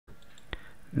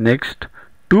Next,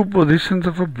 two positions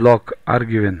of a block are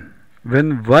given.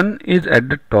 When one is at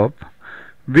the top,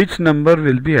 which number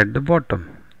will be at the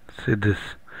bottom? See this.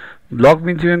 Block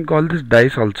means you can call this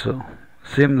dice also.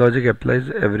 Same logic applies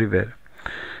everywhere.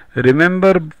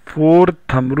 Remember 4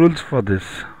 thumb rules for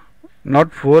this.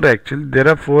 Not 4 actually. There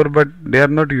are 4 but they are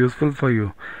not useful for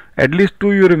you. At least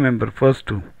 2 you remember. First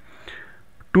 2.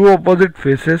 Two opposite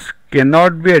faces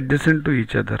cannot be adjacent to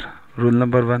each other. Rule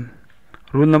number 1.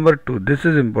 Rule number 2. This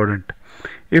is important.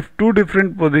 If two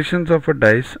different positions of a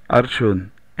dice are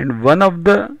shown and one of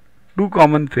the two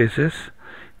common faces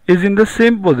is in the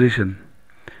same position,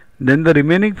 then the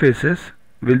remaining faces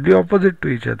will be opposite to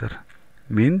each other.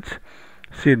 Means,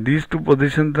 see, these two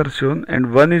positions are shown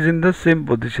and one is in the same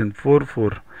position, 4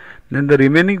 4. Then the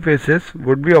remaining faces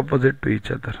would be opposite to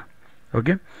each other.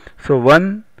 Okay. So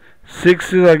 1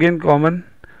 6 is again common,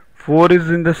 4 is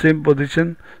in the same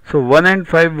position, so 1 and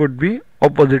 5 would be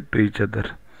opposite to each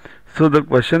other. So the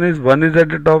question is, 1 is at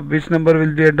the top, which number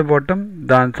will be at the bottom?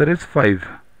 The answer is 5.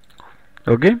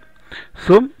 Okay.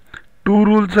 So 2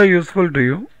 rules are useful to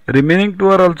you. Remaining 2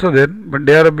 are also there, but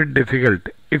they are a bit difficult.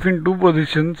 If in two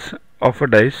positions of a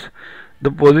dice,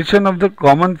 the position of the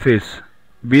common face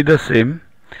be the same,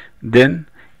 then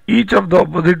each of the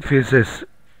opposite faces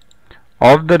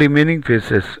of the remaining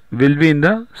faces will be in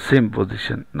the same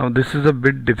position. Now this is a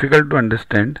bit difficult to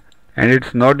understand and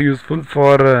it's not useful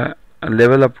for a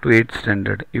level up to 8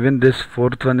 standard. Even this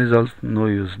 4th one is also no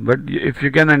use, but if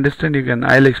you can understand, you can.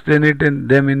 I'll explain it in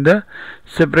the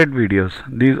separate videos,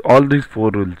 all these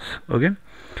 4 rules. Okay.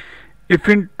 If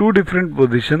in two different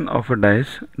positions of a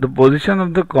dice, the position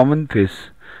of the common face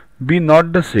be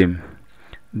not the same,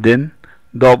 then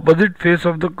the opposite face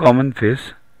of the common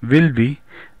face will be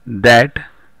that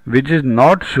which is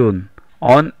not shown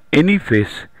on any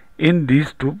face in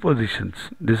these two positions.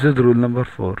 This is rule number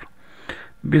 4.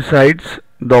 Besides,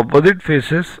 the opposite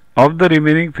faces of the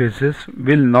remaining faces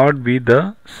will not be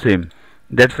the same.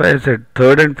 That's why I said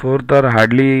 3rd and 4th are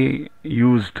hardly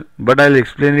used, but I'll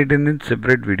explain it in a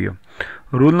separate video.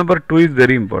 Rule number 2 is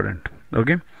very important.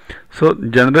 Okay. So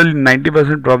generally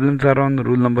 90% problems are on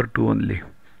rule number 2 only.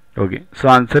 Okay. So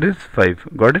answer is 5.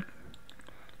 Got it?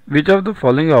 Which of the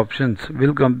following options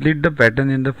will complete the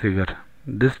pattern in the figure?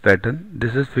 This pattern,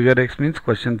 this is figure X, means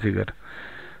question figure.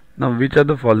 Now which are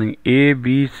the following? A,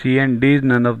 B, C and D is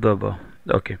none of the above.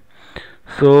 Okay.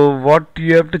 So what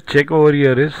you have to check over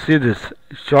here is, see this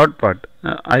short part.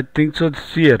 I think so.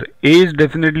 See here, A is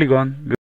definitely gone.